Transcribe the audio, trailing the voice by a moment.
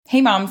Hey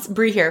moms,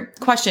 Bree here.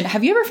 Question,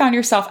 have you ever found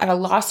yourself at a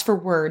loss for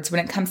words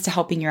when it comes to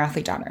helping your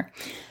athlete daughter?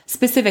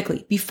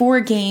 Specifically, before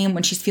a game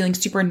when she's feeling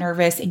super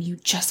nervous and you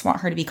just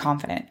want her to be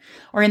confident,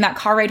 or in that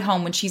car ride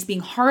home when she's being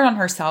hard on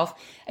herself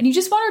and you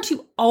just want her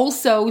to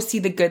also see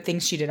the good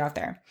things she did out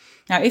there.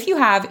 Now, if you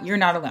have, you're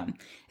not alone.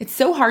 It's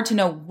so hard to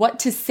know what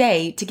to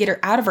say to get her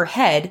out of her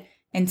head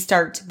and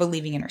start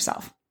believing in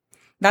herself.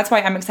 That's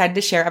why I'm excited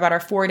to share about our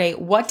 4-day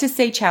What to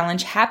Say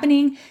challenge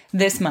happening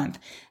this month.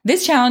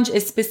 This challenge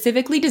is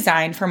specifically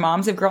designed for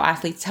moms of girl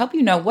athletes to help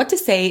you know what to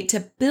say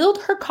to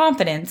build her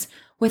confidence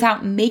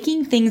without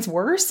making things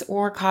worse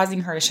or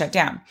causing her to shut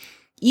down.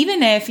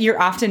 Even if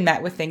you're often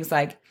met with things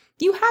like,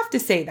 you have to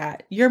say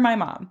that, you're my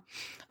mom.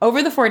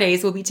 Over the 4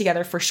 days, we'll be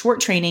together for short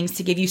trainings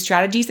to give you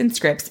strategies and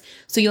scripts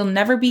so you'll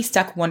never be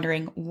stuck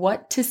wondering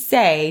what to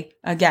say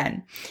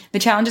again. The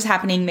challenge is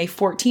happening May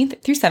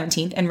 14th through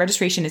 17th, and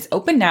registration is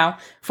open now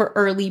for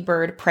early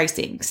bird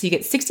pricing. So you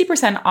get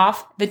 60%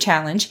 off the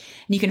challenge,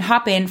 and you can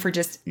hop in for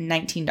just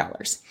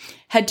 $19.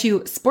 Head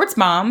to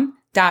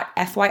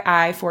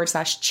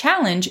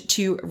sportsmom.fyi/challenge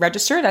to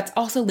register. That's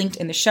also linked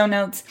in the show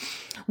notes.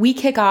 We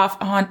kick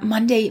off on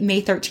Monday, May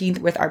 13th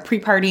with our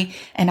pre-party,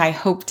 and I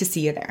hope to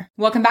see you there.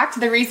 Welcome back to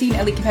the Raising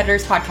Elite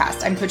Competitors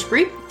podcast. I'm Coach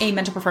Bree, a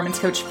mental performance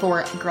coach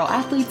for girl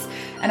athletes,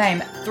 and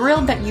I'm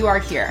thrilled that you are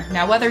here.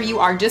 Now, whether you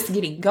are just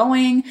getting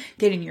going,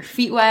 getting your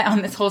feet wet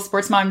on this whole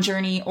sports mom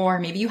journey, or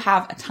maybe you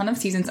have a ton of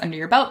seasons under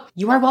your belt,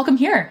 you are welcome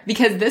here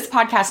because this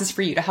podcast is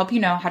for you to help you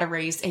know how to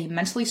raise a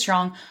mentally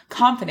strong,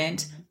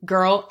 confident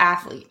girl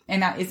athlete.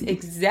 And that is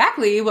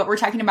exactly what we're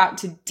talking about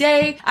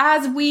today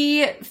as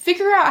we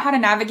figure out how to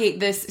navigate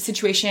this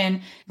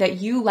situation that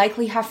you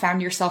likely have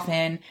found yourself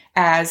in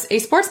as a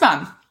sports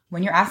mom.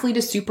 When your athlete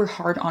is super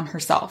hard on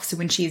herself. So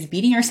when she's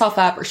beating herself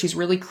up or she's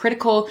really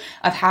critical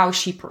of how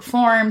she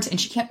performed and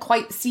she can't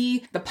quite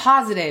see the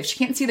positive, she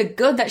can't see the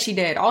good that she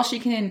did. All she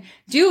can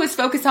do is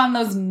focus on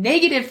those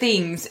negative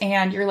things.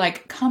 And you're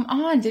like, come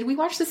on, did we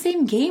watch the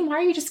same game?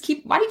 Why do you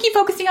keep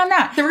focusing on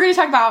that? So we're going to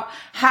talk about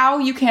how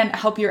you can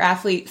help your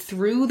athlete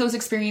through those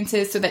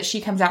experiences so that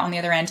she comes out on the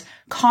other end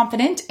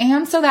confident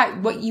and so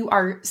that what you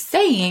are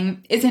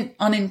saying isn't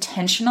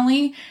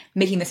unintentionally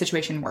making the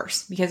situation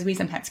worse, because we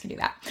sometimes can do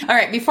that. All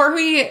right, before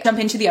we jump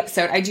into the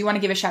episode, I do want to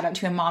give a shout out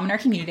to a mom in our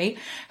community.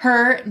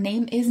 Her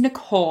name is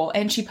Nicole,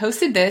 and she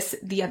posted this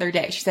the other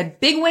day. She said,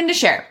 big win to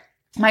share.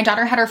 My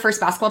daughter had her first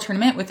basketball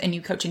tournament with a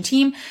new coach and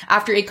team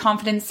after a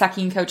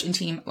confidence-sucking coach and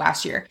team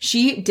last year.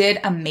 She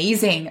did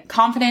amazing.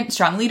 Confident,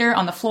 strong leader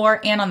on the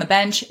floor and on the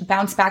bench,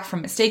 bounced back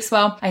from mistakes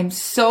well. I am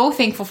so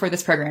thankful for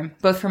this program,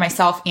 both for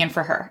myself and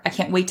for her. I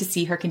can't wait to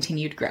see her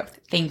continued growth.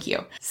 Thank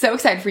you. So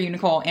excited for you,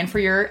 Nicole, and for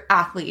your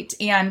athlete.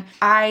 And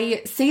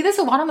I say this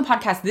a lot on the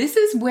podcast. This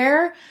is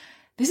where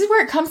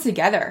it comes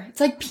together. It's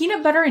like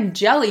peanut butter and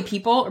jelly,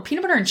 people, or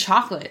peanut butter and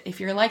chocolate.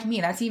 If you're like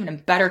me, that's even a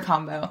better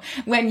combo.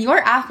 When your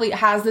athlete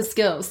has the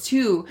skills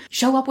to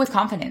show up with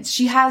confidence,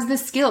 she has the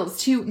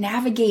skills to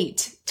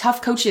navigate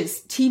tough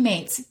coaches,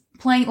 teammates,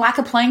 lack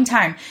of playing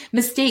time,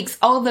 mistakes,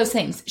 all of those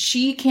things.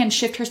 She can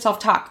shift her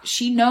self-talk.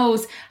 She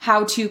knows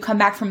how to come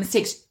back from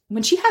mistakes.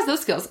 When she has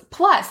those skills,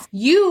 plus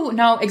you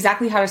know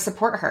exactly how to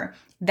support her.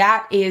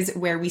 That is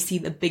where we see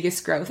the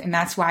biggest growth. And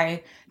that's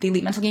why the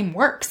elite mental game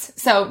works.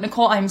 So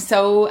Nicole, I'm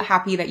so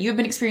happy that you've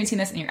been experiencing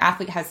this and your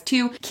athlete has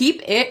too.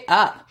 Keep it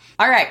up.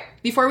 All right.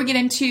 Before we get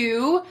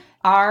into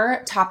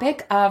our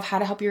topic of how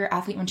to help your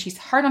athlete when she's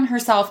hard on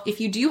herself,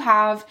 if you do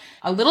have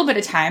a little bit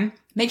of time,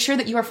 make sure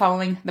that you are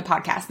following the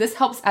podcast. This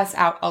helps us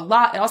out a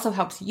lot. It also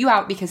helps you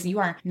out because you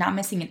are not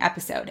missing an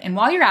episode. And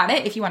while you're at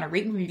it, if you want to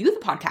rate and review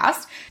the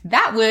podcast,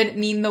 that would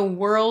mean the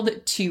world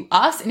to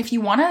us. And if you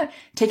want to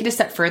take it a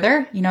step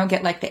further,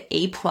 get like the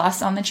A+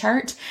 on the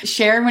chart,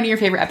 share one of your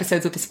favorite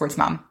episodes with a sports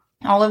mom.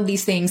 All of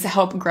these things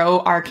help grow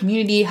our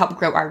community, help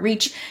grow our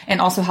reach,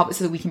 and also help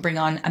so that we can bring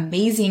on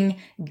amazing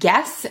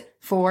guests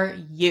for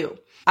you.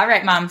 All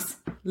right, moms,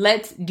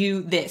 let's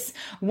do this.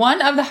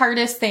 One of the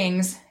hardest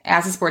things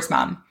as a sports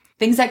mom,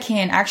 things that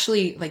can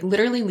actually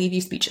literally leave you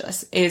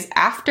speechless, is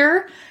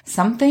after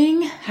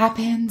something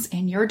happens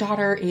and your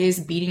daughter is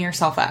beating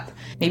herself up.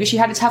 Maybe she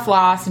had a tough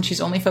loss and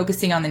she's only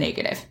focusing on the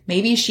negative.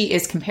 Maybe she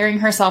is comparing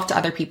herself to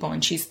other people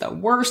and she's the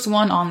worst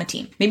one on the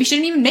team. Maybe she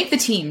didn't even make the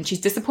team.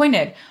 She's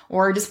disappointed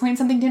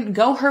something didn't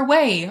go her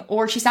way,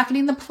 or she's not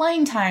getting the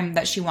playing time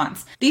that she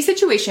wants. These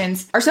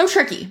situations are so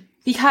tricky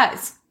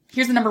because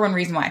here's the number one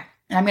reason why.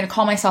 And I'm going to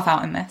call myself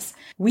out in this.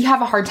 We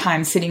have a hard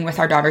time sitting with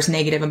our daughter's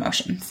negative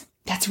emotions.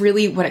 That's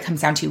really what it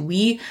comes down to.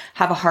 We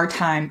have a hard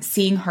time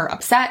seeing her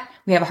upset.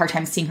 We have a hard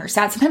time seeing her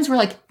sad. Sometimes we're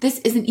like, this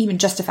isn't even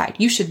justified.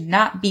 You should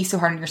not be so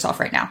hard on yourself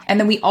right now. And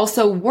then we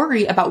also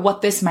worry about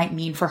what this might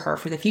mean for her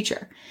for the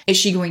future. Is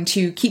she going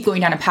to keep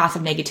going down a path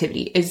of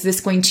negativity? Is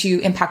this going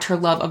to impact her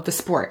love of the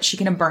sport? Is she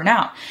going to burn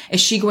out?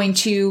 Is she going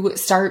to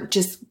start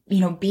just,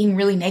 being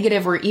really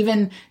negative or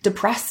even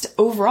depressed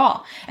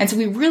overall? And so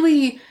we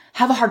really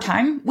have a hard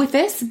time with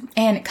this,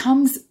 and it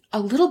comes a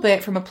little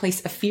bit from a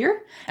place of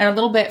fear and a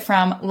little bit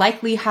from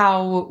likely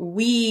how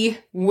we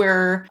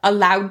were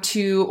allowed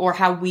to or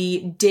how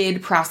we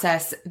did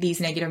process these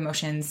negative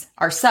emotions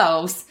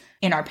ourselves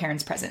in our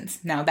parents' presence.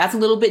 Now, that's a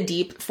little bit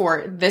deep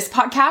for this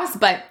podcast,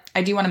 but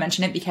I do want to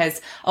mention it because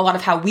a lot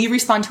of how we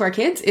respond to our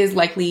kids is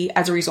likely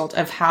as a result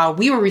of how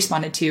we were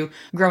responded to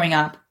growing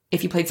up.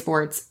 If you played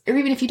sports, or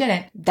even if you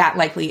didn't, that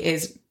likely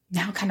is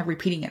now kind of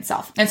repeating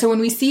itself. And so when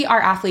we see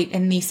our athlete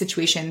in these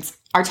situations,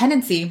 our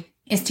tendency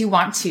is to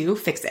want to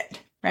fix it,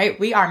 right?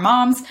 We are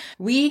moms.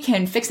 We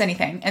can fix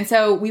anything. And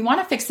so we want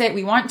to fix it.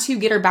 We want to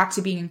get her back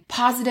to being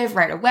positive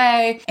right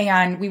away.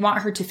 And we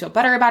want her to feel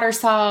better about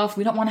herself.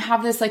 We don't want to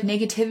have this like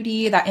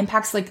negativity that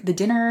impacts like the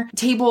dinner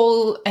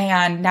table.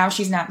 And now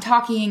she's not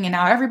talking and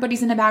now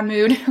everybody's in a bad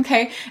mood.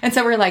 Okay. And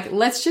so we're like,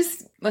 let's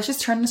just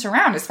turn this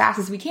around as fast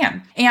as we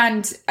can.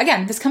 And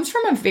again, this comes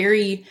from a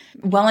very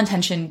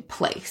well-intentioned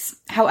place.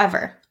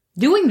 However,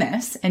 doing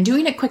this and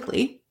doing it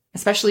quickly,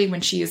 especially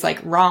when she is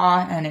like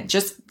raw and it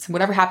just,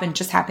 whatever happened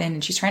just happened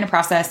and she's trying to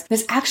process,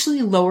 this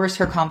actually lowers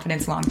her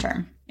confidence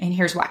long-term. And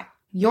here's why.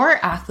 Your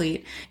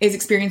athlete is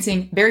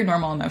experiencing very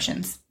normal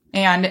emotions.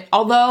 And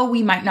although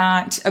we might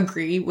not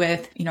agree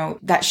with,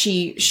 that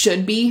she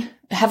should be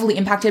heavily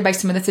impacted by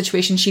some of the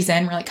situations she's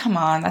in, we're like, come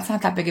on, that's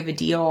not that big of a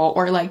deal.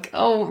 Or like,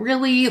 oh,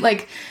 really?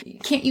 Like,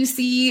 can't you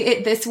see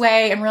it this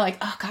way? And we're like,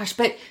 oh gosh,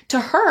 but to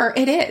her,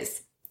 it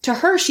is. To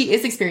her, she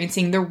is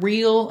experiencing the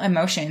real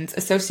emotions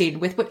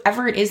associated with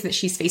whatever it is that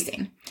she's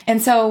facing.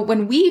 And so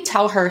when we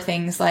tell her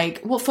things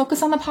like, well,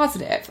 focus on the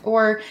positive,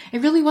 or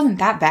it really wasn't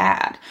that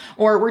bad,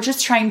 or we're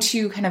just trying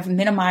to kind of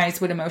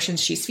minimize what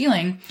emotions she's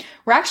feeling,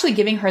 we're actually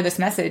giving her this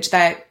message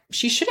that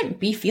she shouldn't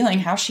be feeling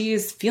how she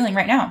is feeling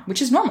right now,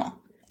 which is normal.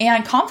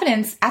 And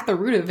confidence at the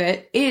root of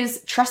it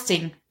is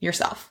trusting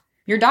yourself.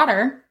 Your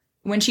daughter,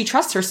 when she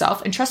trusts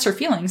herself and trusts her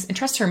feelings and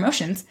trusts her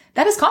emotions,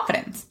 that is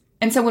confidence.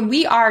 And so when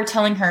we are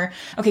telling her,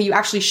 okay, you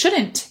actually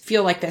shouldn't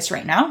feel like this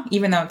right now,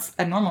 even though it's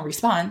a normal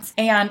response.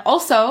 And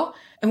also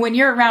when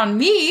you're around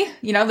me,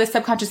 this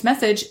subconscious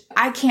message,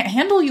 I can't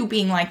handle you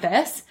being like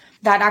this,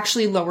 that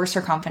actually lowers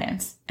her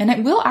confidence. And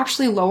it will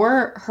actually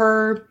lower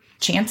her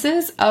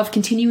chances of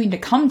continuing to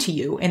come to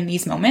you in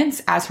these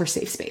moments as her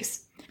safe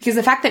space. Because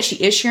the fact that she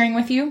is sharing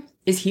with you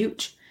is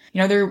huge.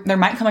 There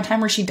might come a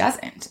time where she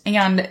doesn't.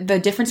 And the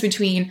difference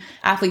between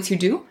athletes who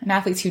do and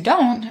athletes who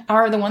don't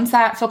are the ones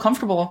that feel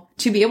comfortable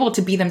to be able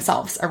to be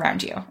themselves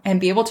around you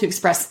and be able to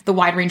express the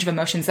wide range of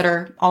emotions that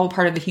are all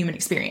part of the human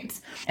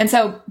experience. And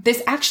so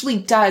this actually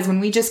does, when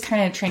we just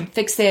kind of try and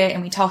fix it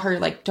and we tell her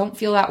like, don't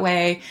feel that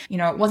way,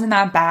 it wasn't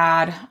that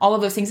bad, all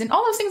of those things. And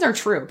all those things are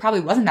true. It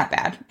probably wasn't that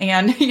bad.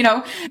 And,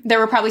 there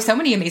were probably so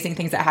many amazing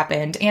things that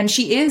happened. And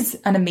she is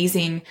an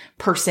amazing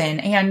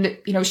person. And,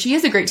 she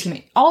is a great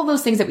teammate. All of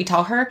those things that we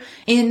tell her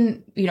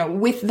in,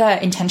 with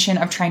the intention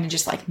of trying to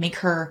just like make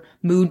her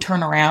mood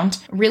turn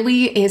around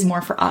really is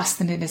more for us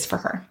than it is for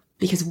her,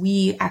 because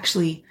we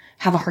actually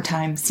have a hard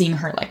time seeing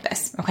her like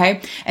this.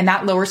 Okay. And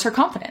that lowers her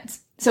confidence.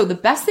 So the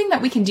best thing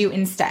that we can do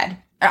instead,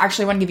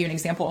 actually I want to give you an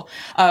example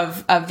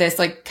of this,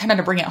 like kind of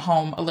to bring it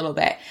home a little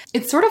bit.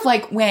 It's sort of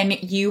like when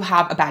you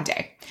have a bad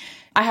day.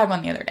 I had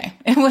one the other day.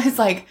 It was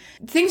like,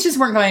 things just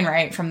weren't going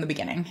right from the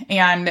beginning.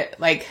 And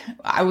like,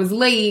 I was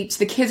late.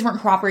 The kids weren't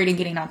cooperating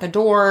getting out the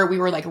door. We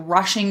were like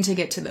rushing to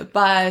get to the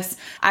bus.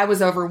 I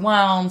was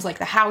overwhelmed. Like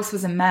the house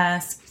was a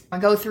mess. I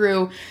go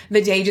through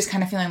the day just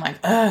kind of feeling like,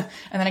 ugh.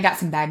 And then I got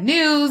some bad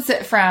news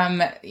from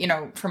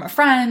a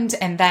friend.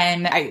 And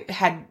then I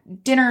had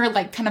dinner,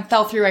 like kind of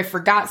fell through. I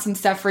forgot some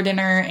stuff for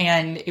dinner.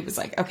 And it was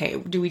like, okay,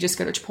 do we just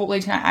go to Chipotle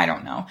tonight? I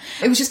don't know.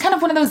 It was just kind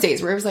of one of those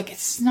days where it was like,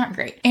 it's not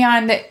great.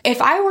 And if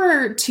I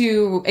were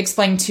to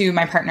explain to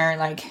my partner,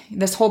 like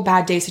this whole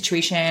bad day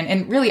situation,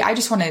 and really, I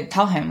just want to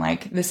tell him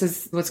like, this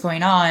is what's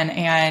going on.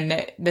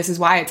 And this is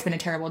why it's been a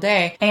terrible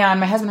day. And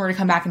my husband were to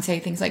come back and say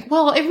things like,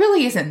 well, it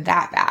really isn't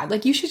that bad.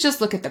 Like you should just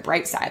look at the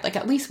bright side. Like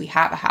at least we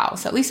have a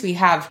house. At least we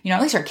have,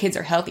 at least our kids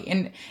are healthy.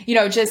 And,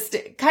 just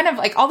kind of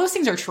like all those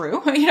things are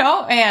true,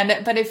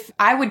 but if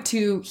I would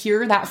to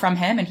hear that from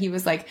him and he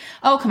was like,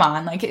 oh, come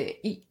on,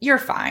 like you're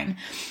fine,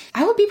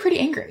 I would be pretty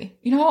angry.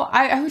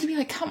 I would be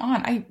like, come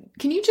on,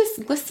 can you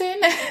just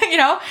listen?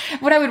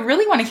 What I would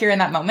really want to hear in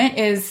that moment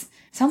is,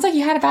 sounds like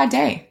you had a bad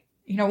day.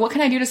 What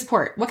can I do to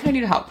support? What can I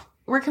do to help?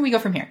 Where can we go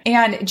from here?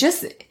 And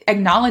just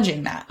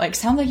acknowledging that, like,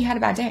 sounds like you had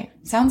a bad day.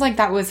 Sounds like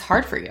that was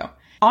hard for you.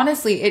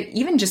 Honestly,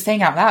 even just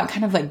saying out loud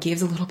kind of like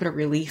gives a little bit of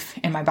relief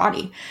in my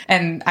body.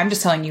 And I'm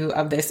just telling you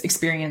of this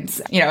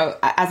experience,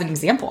 as an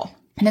example.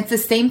 And it's the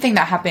same thing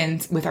that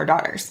happens with our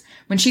daughters.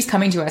 When she's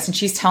coming to us and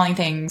she's telling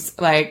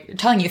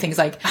you things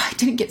like, I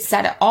didn't get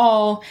set at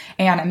all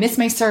and I missed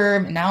my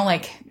serve and now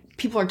like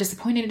people are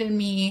disappointed in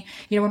me.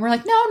 When we're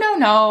like,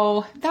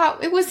 no, that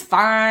it was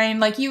fine.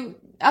 Like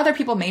other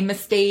people made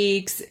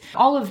mistakes,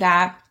 all of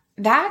that.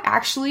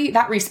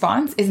 That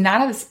response is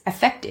not as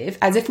effective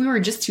as if we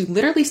were just to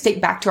literally state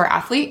back to our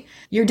athlete,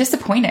 you're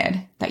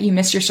disappointed that you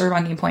missed your serve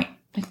on game point.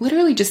 Like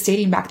literally just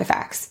stating back the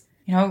facts.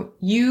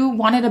 You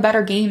wanted a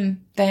better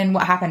game than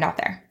what happened out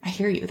there. I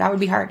hear you. That would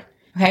be hard.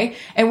 Okay.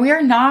 And we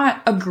are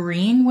not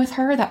agreeing with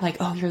her that like,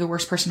 oh, you're the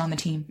worst person on the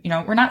team.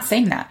 We're not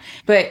saying that,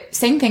 but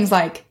saying things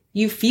like,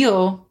 you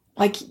feel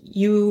like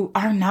you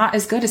are not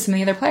as good as some of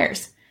the other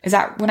players. Is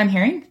that what I'm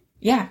hearing?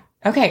 Yeah.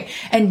 Okay.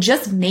 And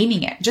just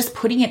naming it, just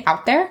putting it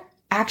out there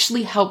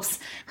actually helps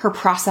her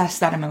process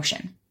that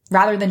emotion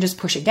rather than just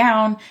push it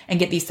down and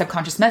get these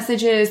subconscious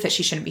messages that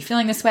she shouldn't be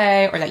feeling this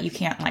way or that you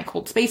can't like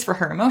hold space for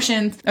her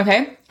emotions.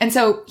 Okay. And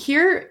so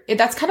here,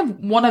 that's kind of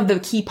one of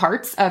the key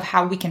parts of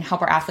how we can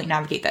help our athlete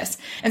navigate this.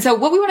 And so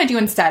what we want to do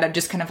instead of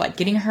just kind of like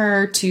getting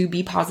her to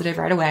be positive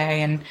right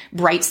away and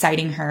bright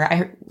siding her,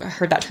 I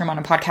heard that term on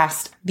a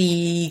podcast,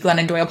 the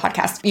Glennon Doyle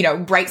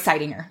podcast, bright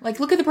siding her, like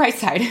look at the bright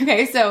side.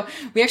 Okay. So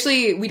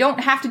we don't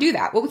have to do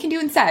that. What we can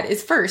do instead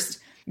is first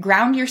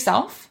ground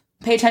yourself,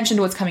 pay attention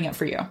to what's coming up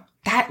for you.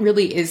 That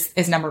really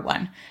is number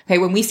one. Okay.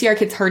 When we see our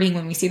kids hurting,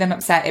 when we see them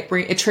upset,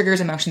 it triggers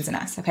emotions in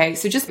us. Okay.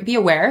 So just be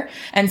aware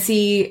and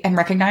see and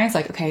recognize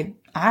like, okay,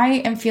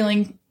 I am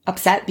feeling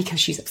upset because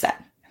she's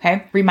upset.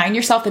 Okay. Remind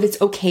yourself that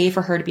it's okay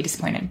for her to be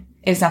disappointed.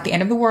 It's not the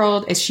end of the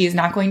world. She is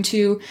not going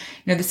to,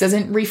 this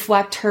doesn't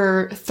reflect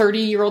her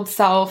 30-year-old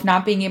self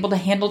not being able to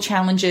handle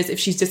challenges if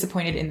she's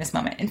disappointed in this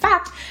moment. In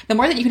fact, the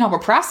more that you can help her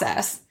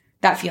process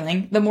that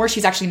feeling, the more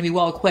she's actually going to be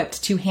well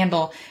equipped to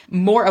handle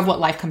more of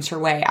what life comes her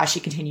way as she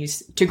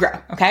continues to grow.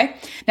 Okay.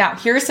 Now,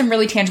 here are some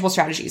really tangible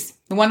strategies.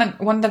 The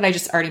one that I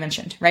just already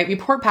mentioned, right?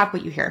 Report back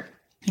what you hear.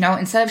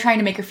 Instead of trying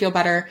to make her feel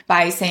better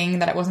by saying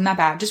that it wasn't that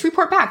bad, just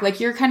report back. Like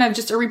you're kind of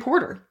just a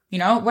reporter.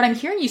 What I'm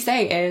hearing you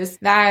say is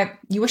that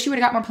you wish you would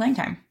have got more playing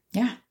time.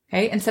 Yeah.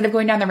 Okay. Instead of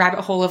going down the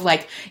rabbit hole of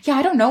like, yeah,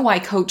 I don't know why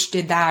coach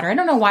did that, or I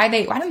don't know why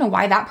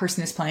that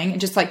person is playing,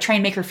 and just like try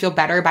and make her feel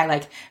better by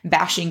like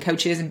bashing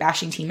coaches and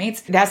bashing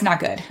teammates. That's not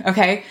good.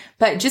 Okay.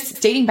 But just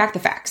stating back the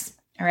facts.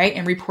 All right.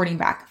 And reporting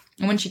back.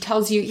 And when she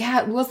tells you,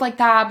 yeah, it was like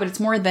that, but it's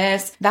more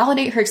this,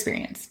 validate her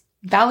experience.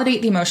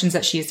 Validate the emotions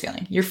that she is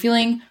feeling. You're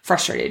feeling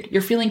frustrated.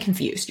 You're feeling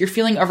confused. You're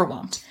feeling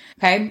overwhelmed.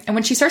 Okay. And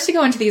when she starts to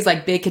go into these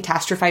like big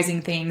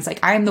catastrophizing things, like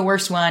I am the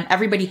worst one,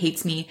 everybody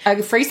hates me.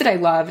 A phrase that I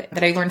love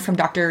that I learned from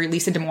Dr.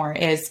 Lisa Damour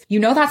is,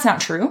 that's not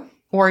true.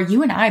 Or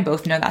you and I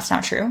both know that's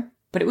not true,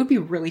 but it would be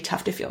really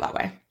tough to feel that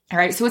way. All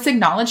right. So it's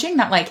acknowledging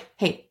that like,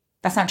 hey,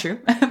 that's not true.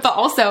 But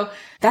also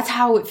that's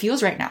how it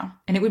feels right now.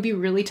 And it would be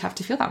really tough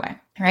to feel that way.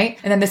 Right.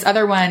 And then this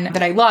other one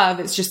that I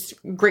love, it's just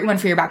a great one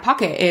for your back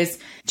pocket is,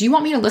 do you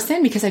want me to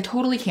listen? Because I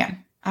totally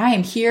can. I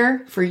am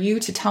here for you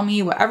to tell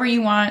me whatever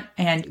you want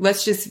and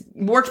let's just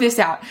work this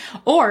out.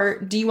 Or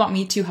do you want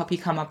me to help you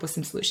come up with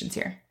some solutions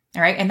here?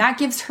 All right. And that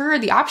gives her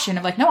the option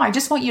of like, no, I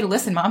just want you to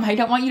listen, Mom. I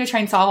don't want you to try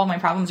and solve all my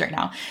problems right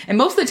now. And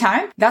most of the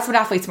time, that's what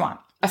athletes want.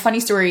 A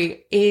funny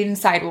story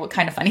inside the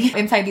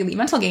Elite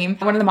Mental game.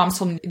 One of the moms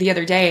told me the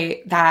other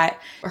day that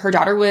her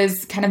daughter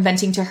was kind of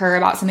venting to her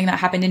about something that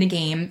happened in a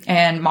game,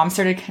 and mom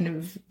started kind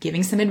of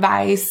giving some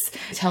advice,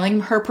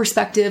 telling her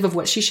perspective of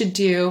what she should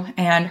do.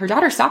 And her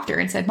daughter stopped her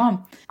and said,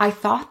 Mom, I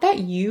thought that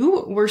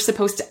you were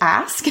supposed to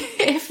ask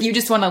if you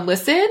just want to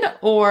listen,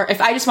 or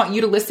if I just want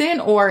you to listen,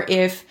 or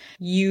if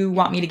you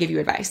want me to give you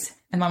advice.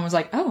 And mom was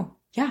like, oh,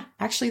 yeah,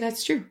 actually,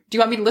 that's true. Do you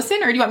want me to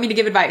listen or do you want me to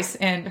give advice?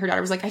 And her daughter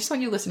was like, I just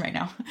want you to listen right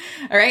now.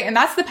 All right. And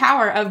that's the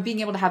power of being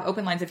able to have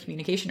open lines of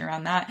communication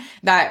around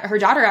that her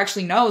daughter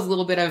actually knows a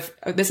little bit of,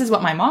 this is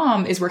what my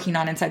mom is working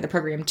on inside the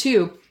program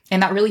too.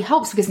 And that really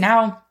helps because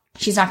now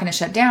she's not going to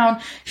shut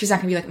down. She's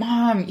not going to be like,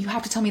 Mom, you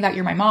have to tell me that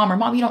you're my mom, or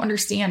Mom, you don't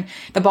understand.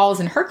 The ball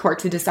is in her court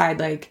to decide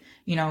like,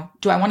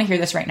 do I want to hear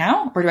this right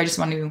now or do I just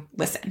want to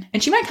listen?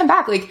 And she might come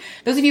back. Like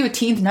those of you with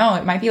teens know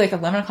it might be like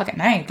 11 o'clock at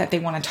night that they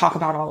want to talk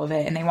about all of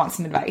it and they want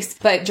some advice.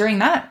 But during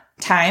that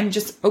time,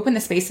 just open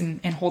the space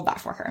and hold that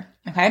for her.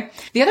 Okay.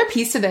 The other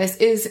piece to this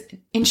is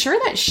ensure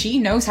that she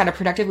knows how to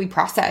productively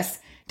process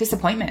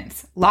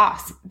disappointments,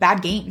 loss,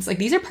 bad games. Like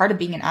these are part of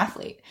being an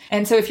athlete.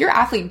 And so if your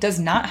athlete does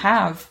not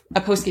have a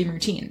post-game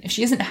routine, if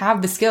she doesn't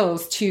have the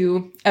skills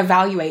to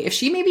evaluate, if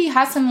she maybe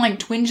has some like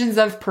twinges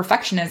of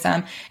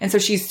perfectionism, and so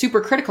she's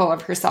super critical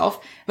of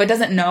herself, but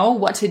doesn't know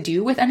what to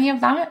do with any of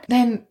that,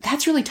 then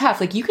that's really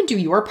tough. Like you can do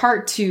your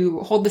part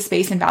to hold the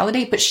space and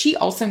validate, but she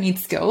also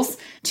needs skills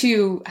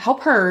to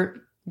help her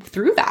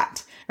through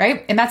that.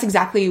 Right. And that's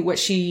exactly what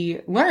she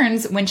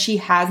learns when she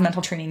has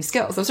mental training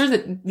skills. Those are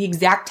the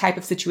exact type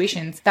of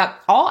situations that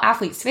all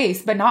athletes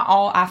face, but not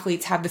all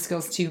athletes have the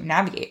skills to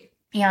navigate.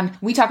 And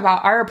we talk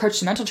about our approach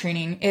to mental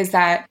training is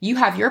that you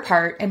have your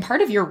part, and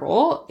part of your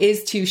role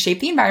is to shape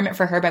the environment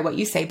for her by what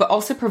you say, but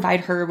also provide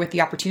her with the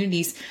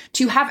opportunities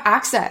to have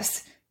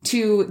access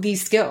to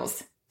these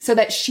skills so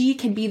that she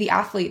can be the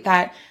athlete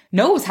that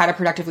knows how to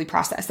productively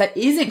process, that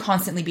isn't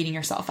constantly beating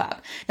herself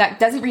up, that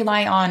doesn't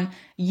rely on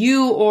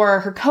you or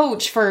her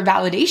coach for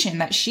validation,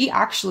 that she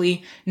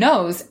actually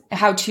knows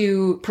how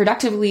to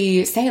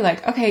productively say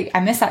like, okay, I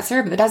missed that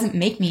serve, but that doesn't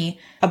make me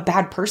a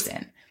bad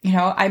person.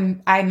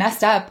 I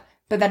messed up,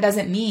 but that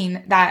doesn't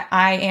mean that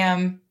I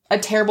am a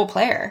terrible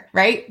player,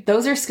 right?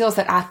 Those are skills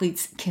that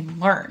athletes can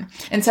learn.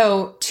 And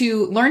so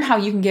to learn how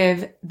you can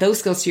give those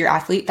skills to your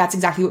athlete, that's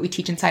exactly what we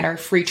teach inside our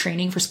free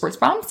training for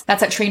sports moms.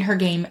 That's at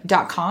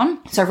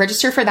trainhergame.com. So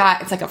register for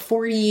that. It's like a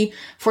 45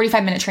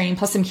 minute training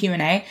plus some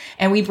Q&A.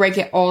 And we break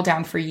it all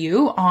down for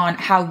you on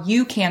how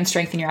you can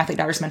strengthen your athlete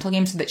daughter's mental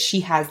game so that she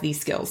has these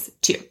skills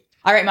too.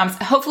 All right, moms,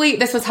 hopefully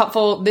this was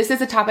helpful. This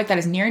is a topic that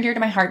is near and dear to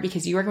my heart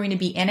because you are going to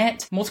be in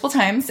it multiple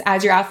times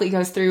as your athlete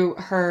goes through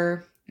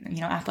her,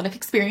 athletic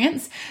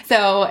experience.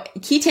 So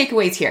key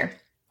takeaways here.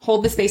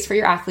 Hold the space for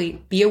your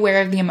athlete. Be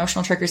aware of the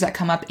emotional triggers that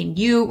come up in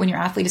you when your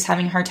athlete is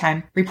having a hard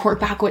time. Report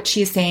back what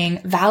she is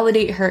saying,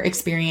 validate her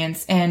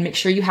experience, and make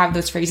sure you have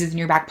those phrases in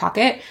your back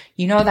pocket.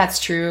 You know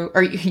that's true,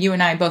 or you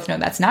and I both know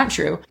that's not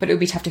true, but it would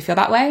be tough to feel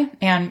that way.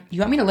 And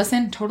you want me to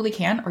listen? Totally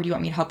can. Or do you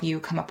want me to help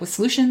you come up with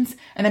solutions?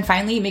 And then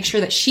finally, make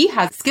sure that she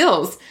has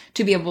skills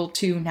to be able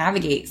to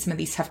navigate some of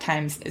these tough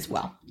times as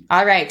well.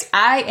 All right.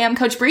 I am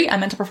Coach Bree, a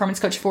mental performance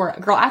coach for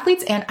girl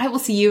athletes, and I will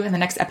see you in the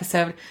next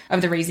episode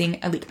of the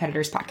Raising Elite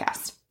Competitors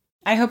podcast.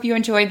 I hope you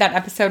enjoyed that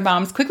episode,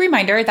 moms. Quick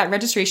reminder that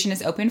registration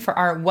is open for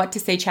our What to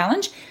Say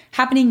Challenge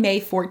happening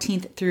May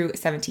 14th through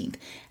 17th.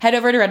 Head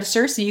over to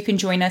register so you can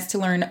join us to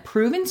learn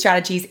proven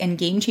strategies and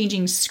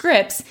game-changing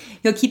scripts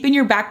you'll keep in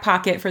your back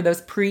pocket for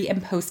those pre-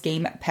 and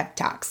post-game pep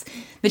talks.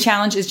 The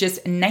challenge is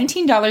just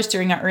 $19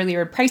 during our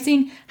earlier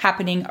pricing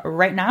happening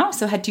right now.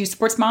 So head to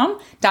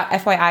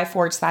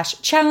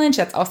sportsmom.fyi/challenge.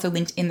 That's also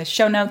linked in the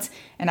show notes,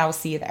 and I will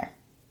see you there.